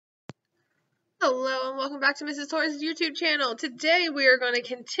Hello and welcome back to Mrs. Torres' YouTube channel. Today we are going to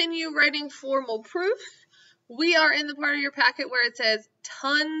continue writing formal proofs. We are in the part of your packet where it says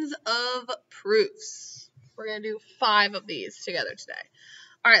tons of proofs. We're going to do 5 of these together today.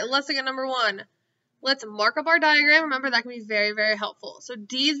 Alright, let's look at number 1. Let's mark up our diagram. Remember, that can be very, very helpful. So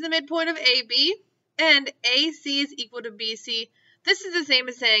D is the midpoint of AB and AC is equal to BC. This is the same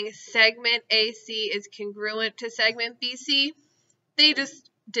as saying segment AC is congruent to segment BC. They just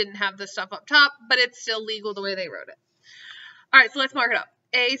didn't have the stuff up top, but it's still legal the way they wrote it. All right, so let's mark it up.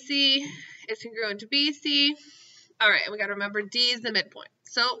 AC is congruent to BC. All right, and we got to remember D is the midpoint.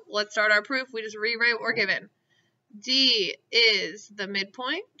 So let's start our proof. We just rewrite what we're given. D is the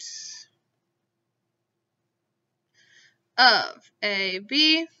midpoint of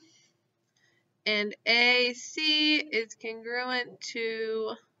AB, and AC is congruent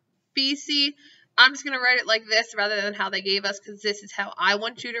to BC. I'm just going to write it like this rather than how they gave us because this is how I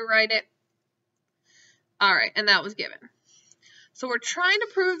want you to write it. All right, and that was given. So we're trying to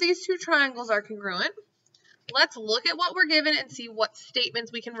prove these two triangles are congruent. Let's look at what we're given and see what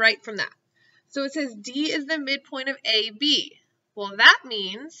statements we can write from that. So it says D is the midpoint of AB. Well, that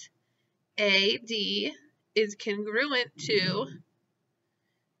means AD is congruent to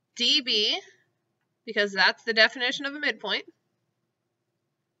DB because that's the definition of a midpoint.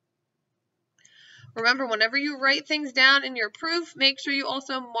 Remember, whenever you write things down in your proof, make sure you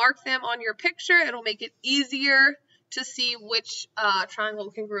also mark them on your picture. It'll make it easier to see which triangle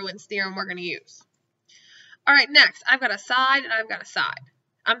congruence theorem we're going to use. All right, next, I've got a side and I've got a side.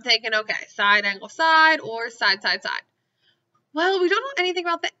 I'm thinking, okay, side, angle, side, or side, side, side. Well, we don't know anything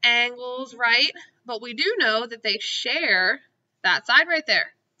about the angles, right? But we do know that they share that side right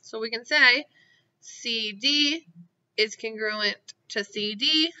there. So we can say CD is congruent to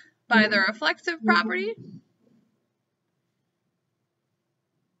CD by the reflexive property.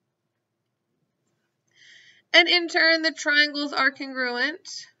 And in turn, the triangles are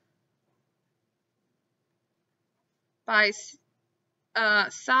congruent by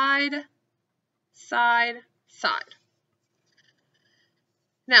side, side, side.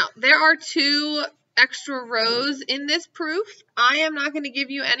 Now, there are 2 extra rows in this proof. I am not going to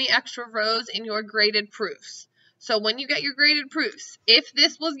give you any extra rows in your graded proofs. So when you get your graded proofs, if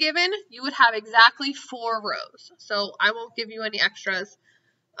this was given, you would have exactly 4 rows. So I won't give you any extras.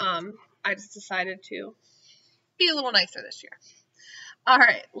 I just decided to be a little nicer this year. All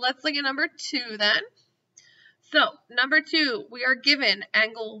right, let's look at number 2 then. So number 2, we are given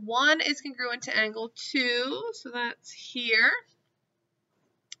angle 1 is congruent to angle 2. So that's here.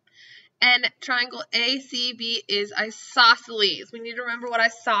 And triangle ACB is isosceles. We need to remember what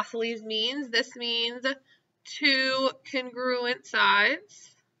isosceles means. This means 2 congruent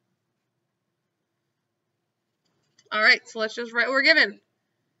sides. All right, so let's just write what we're given.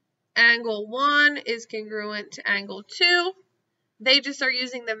 Angle 1 is congruent to angle 2. They just are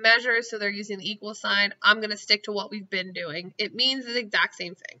using the measures, so they're using the equal sign. I'm going to stick to what we've been doing. It means the exact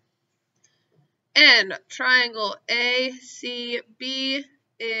same thing. And triangle ACB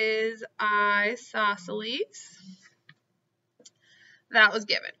is isosceles. That was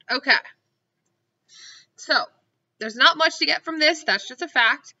given. Okay. So, there's not much to get from this. That's just a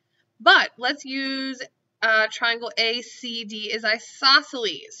fact. But let's use triangle ACD is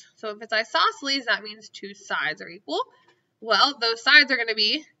isosceles. So if it's isosceles, that means 2 sides are equal. Well, those sides are going to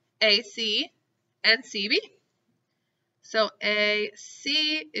be AC and CB. So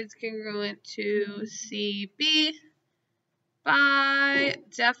AC is congruent to CB by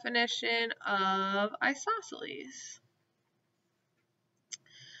definition of isosceles.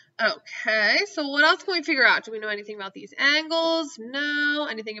 Okay, so what else can we figure out? Do we know anything about these angles? No.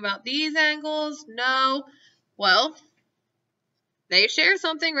 Anything about these angles? No. Well, they share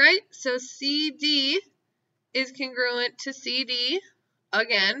something, right? So CD is congruent to CD,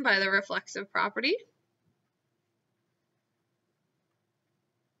 again, by the reflexive property.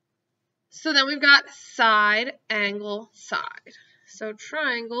 So then we've got side, angle, side. So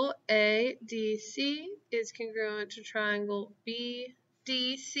triangle ADC is congruent to triangle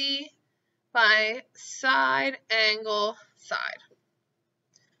BDC by side, angle, side.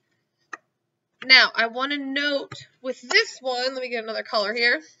 Now, I want to note with this one, let me get another color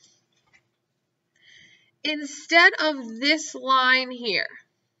here. Instead of this line here,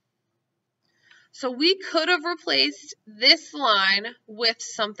 so we could have replaced this line with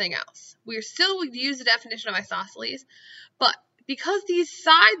something else. We still would use the definition of isosceles, but because these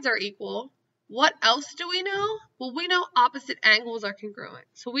sides are equal, what else do we know? Well, we know opposite angles are congruent.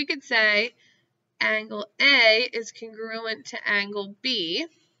 So we could say angle A is congruent to angle B.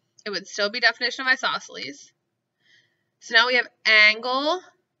 It would still be definition of isosceles. So now we have angle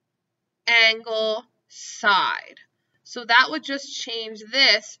angle, side. So that would just change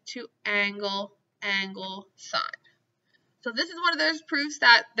this to angle, angle, side. So this is one of those proofs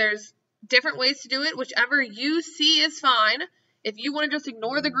that there's different ways to do it. Whichever you see is fine. If you want to just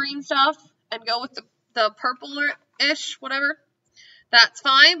ignore the green stuff and go with the purple-ish, whatever, that's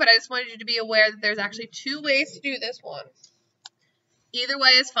fine. But I just wanted you to be aware that there's actually two ways to do this one. Either way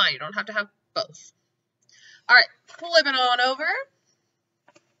is fine. You don't have to have both. All right, flipping on over.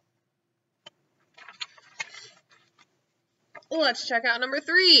 Let's check out number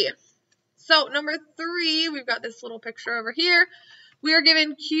 3. So number 3, we've got this little picture over here. We are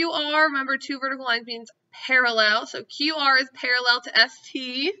given QR. Remember, two vertical lines means parallel. So QR is parallel to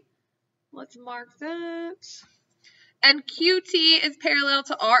ST. Let's mark that. And QT is parallel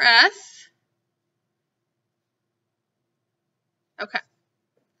to RS. Okay.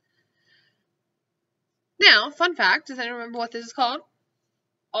 Now, fun fact, does anyone remember what this is called?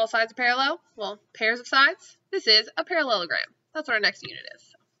 All sides are parallel? Well, pairs of sides. This is a parallelogram. That's what our next unit is.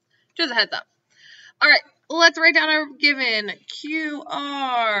 So, just a heads up. All right, let's write down our given.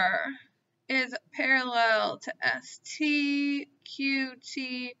 QR is parallel to ST,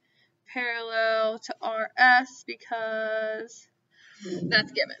 QT parallel to RS because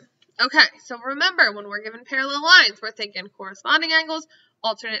that's given. Okay, so remember, when we're given parallel lines, we're thinking corresponding angles,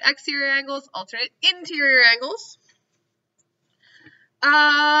 alternate exterior angles, alternate interior angles.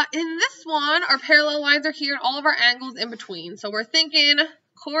 In this one, our parallel lines are here and all of our angles in between. So we're thinking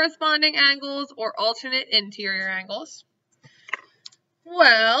corresponding angles or alternate interior angles.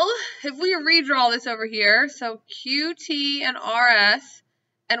 Well, if we redraw this over here, so QT and RS,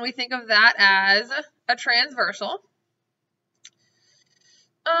 and we think of that as a transversal.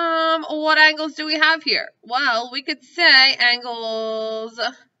 What angles do we have here? Well, we could say angles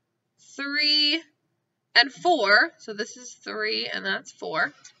 3 and 4. So this is 3 and that's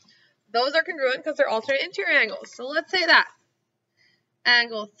 4. Those are congruent because they're alternate interior angles. So let's say that.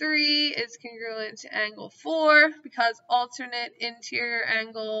 Angle 3 is congruent to angle 4 because alternate interior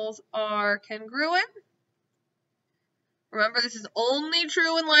angles are congruent. Remember, this is only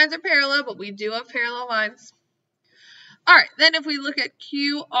true when lines are parallel, but we do have parallel lines. All right, then if we look at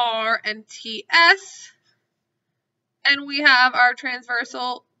QR and TS, and we have our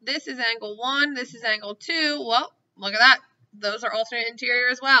transversal, this is angle 1, this is angle 2. Well, look at that. Those are alternate interior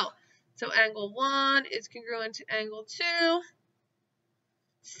as well. So angle 1 is congruent to angle 2.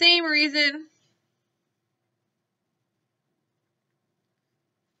 Same reason.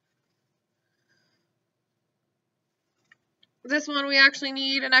 This one, we actually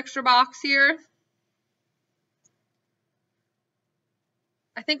need an extra box here.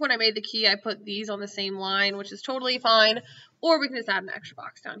 I think when I made the key, I put these on the same line, which is totally fine. Or we can just add an extra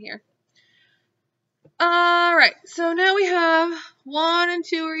box down here. All right, so now we have 1 and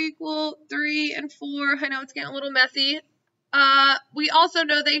 2 are equal, 3 and 4. I know it's getting a little messy. We also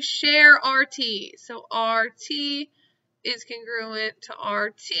know they share RT. So RT is congruent to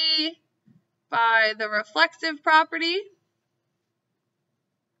RT by the reflexive property.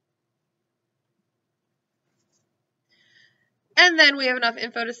 And then we have enough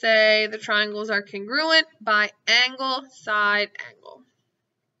info to say the triangles are congruent by angle, side, angle.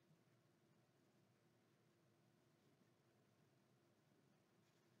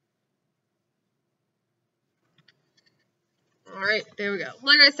 All right, there we go.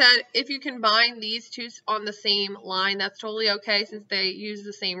 Like I said, if you combine these two on the same line, that's totally okay since they use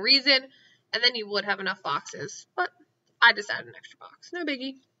the same reason, and then you would have enough boxes. But I just added an extra box. No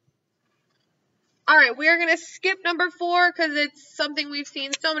biggie. All right, we are going to skip number 4 because it's something we've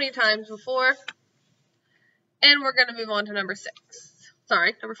seen so many times before. And we're going to move on to number 6.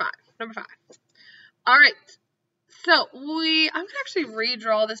 Sorry, number 5. Number 5. All right, so I'm going to actually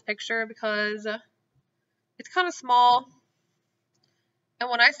redraw this picture because it's kind of small. And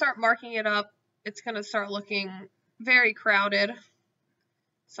when I start marking it up, it's going to start looking very crowded.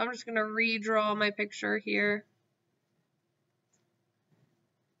 So I'm just going to redraw my picture here.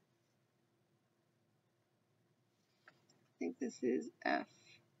 I think this is F,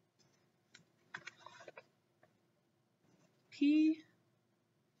 P,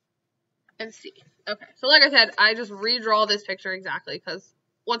 and C. Okay, so like I said, I just redraw this picture exactly because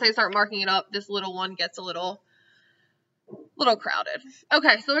once I start marking it up, this little one gets a little crowded.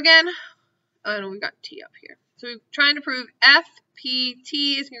 Okay, so again, we've got T up here. So we're trying to prove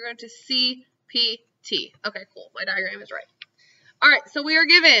FPT is congruent to CPT. Okay, cool. My diagram is right. All right, so we are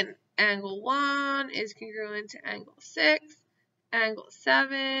given angle 1 is congruent to angle 6. Angle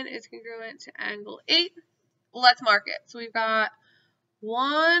 7 is congruent to angle 8. Let's mark it. So we've got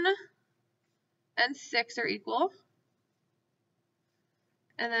 1 and 6 are equal.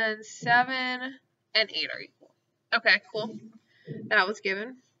 And then 7 and 8 are equal. Okay, cool. That was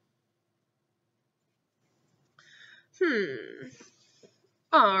given.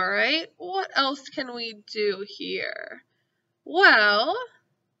 All right, what else can we do here? Well,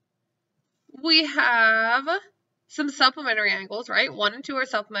 we have some supplementary angles, right? 1 and 2 are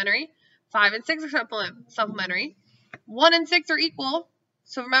supplementary. 5 and 6 are supplementary. 1 and 6 are equal.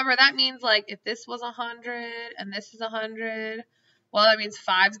 So remember, that means like if this was 100 and this is 100, well, that means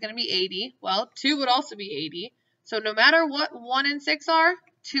 5 is going to be 80. Well, 2 would also be 80. So no matter what 1 and 6 are,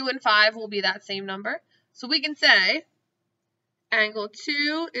 2 and 5 will be that same number. So we can say angle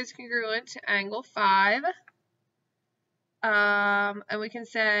 2 is congruent to angle 5. And we can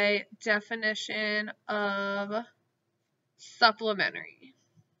say definition of supplementary.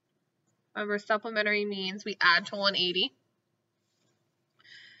 Remember, supplementary means we add to 180.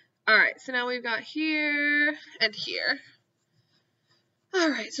 All right, so now we've got here and here. All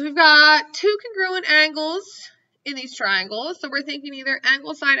right, so we've got 2 congruent angles in these triangles. So we're thinking either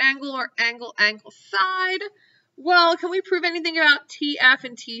angle, side, angle, or angle, angle, side. Well, can we prove anything about TF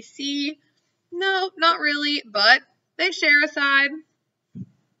and TC? No, not really, but they share a side.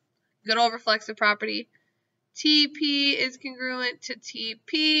 Good old reflexive property. TP is congruent to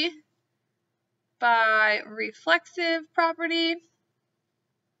TP by reflexive property.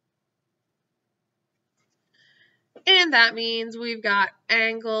 And that means we've got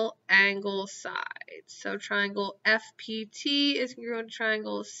angle, angle, side. So triangle FPT is congruent to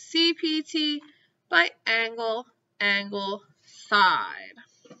triangle CPT by angle, angle, side.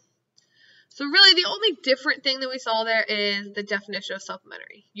 So really the only different thing that we saw there is the definition of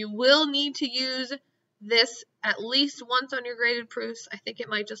supplementary. You will need to use this at least once on your graded proofs. I think it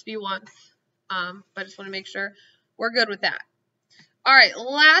might just be once, but I just want to make sure we're good with that. All right,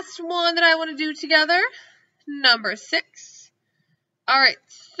 last one that I want to do together, number 6. All right,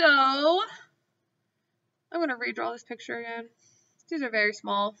 so I'm going to redraw this picture again. These are very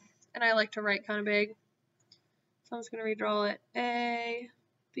small, and I like to write kind of big. So I'm just going to redraw it. A,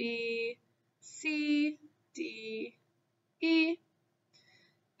 B, C, D, E,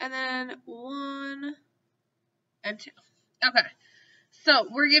 and then 1 and 2. Okay, so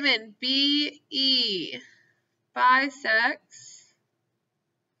we're given BE bisects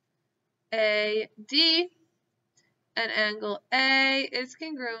AD, and angle A is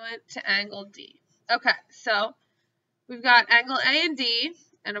congruent to angle D. Okay, so we've got angle A and D,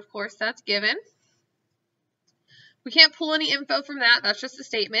 and of course that's given. We can't pull any info from that, that's just a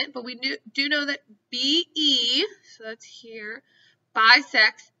statement, but we do know that BE, so that's here,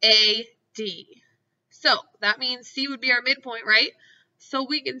 bisects AD. So that means C would be our midpoint, right? So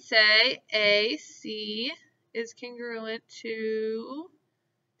we can say AC is congruent to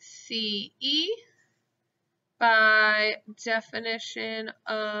CE by definition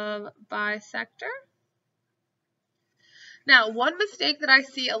of bisector. Now, one mistake that I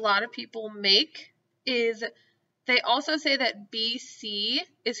see a lot of people make is they also say that BC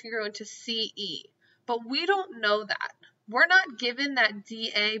is congruent to CE, but we don't know that. We're not given that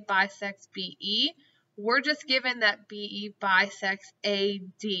DA bisects BE. We're just given that BE bisects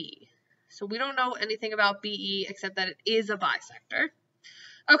AD. So we don't know anything about BE except that it is a bisector.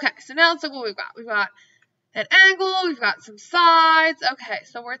 Okay, so now let's look what we've got. We've got an angle, we've got some sides. Okay,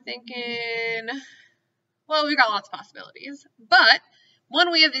 so we're thinking, well, we've got lots of possibilities. But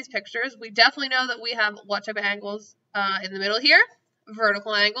when we have these pictures, we definitely know that we have what type of angles in the middle here?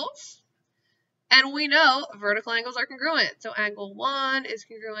 Vertical angles. And we know vertical angles are congruent. So angle 1 is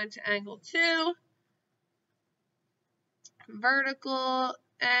congruent to angle 2. Vertical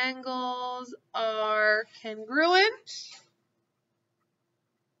angles are congruent.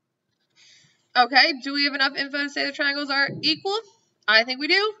 Okay, do we have enough info to say the triangles are equal? I think we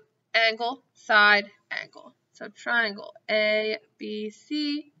do. Angle, side, angle. So triangle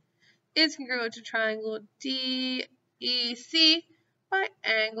ABC is congruent to triangle DEC by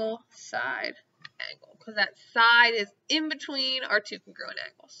angle, side, angle. Because that side is in between our 2 congruent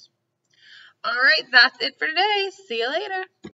angles. All right, that's it for today. See you later.